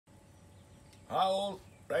Hi all,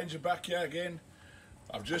 Ranger Buck here again.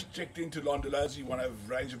 I've just checked into Londolozi, one of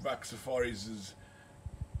Ranger Buck Safaris'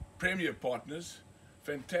 premier partners.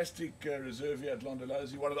 Fantastic reserve here at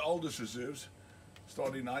Londolozi, one of the oldest reserves,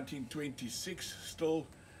 started in 1926, still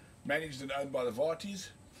managed and owned by the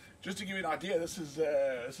Varties. Just to give you an idea, this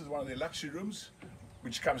is one of their luxury rooms,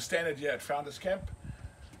 which comes standard here at Founders Camp.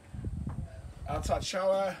 Outside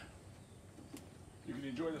shower, you can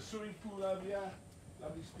enjoy the swimming pool over here,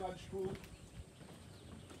 lovely splunge pool.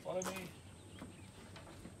 Follow me.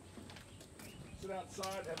 Sit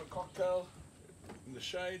outside, have a cocktail in the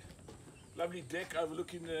shade. Lovely deck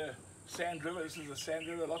overlooking the Sand River. This is the Sand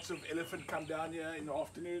River. Lots of elephant come down here in the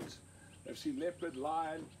afternoons. They've seen leopard,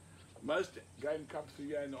 lion. Most game come through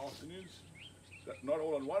here in the afternoons. Not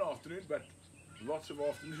all on one afternoon, but lots of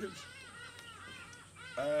afternoons.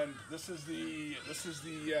 And this is the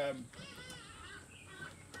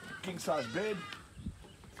king size bed.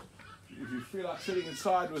 If you feel like sitting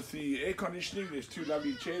inside with the air conditioning, there's two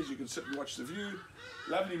lovely chairs. You can sit and watch the view.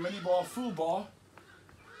 Lovely mini bar, full bar.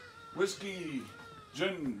 Whiskey,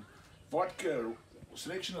 gin, vodka,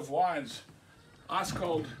 selection of wines, ice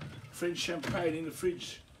cold French champagne in the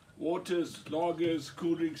fridge, waters, lagers,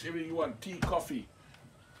 cool drinks, everything you want, tea, coffee.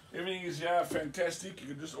 Everything is here, fantastic. You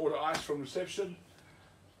can just order ice from reception.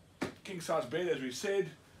 King size bed, as we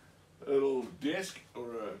said. A little desk, or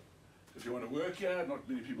if you want to work here, not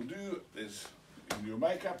many people do. There's, you can do your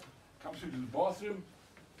makeup, come through to the bathroom.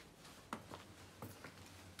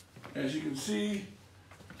 As you can see,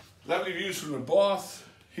 lovely views from the bath,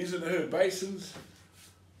 his and her basins,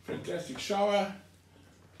 fantastic shower,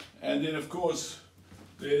 and then of course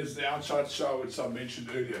there's the outside shower which I mentioned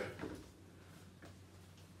earlier.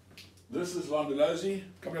 This is Londolozi.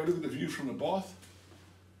 Come and have a look at the view from the bath.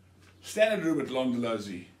 Standard room at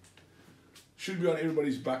Londolozi. Should be on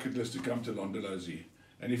everybody's bucket list to come to Londolozi.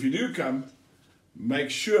 And if you do come,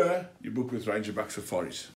 make sure you book with Ranger Buck Safaris.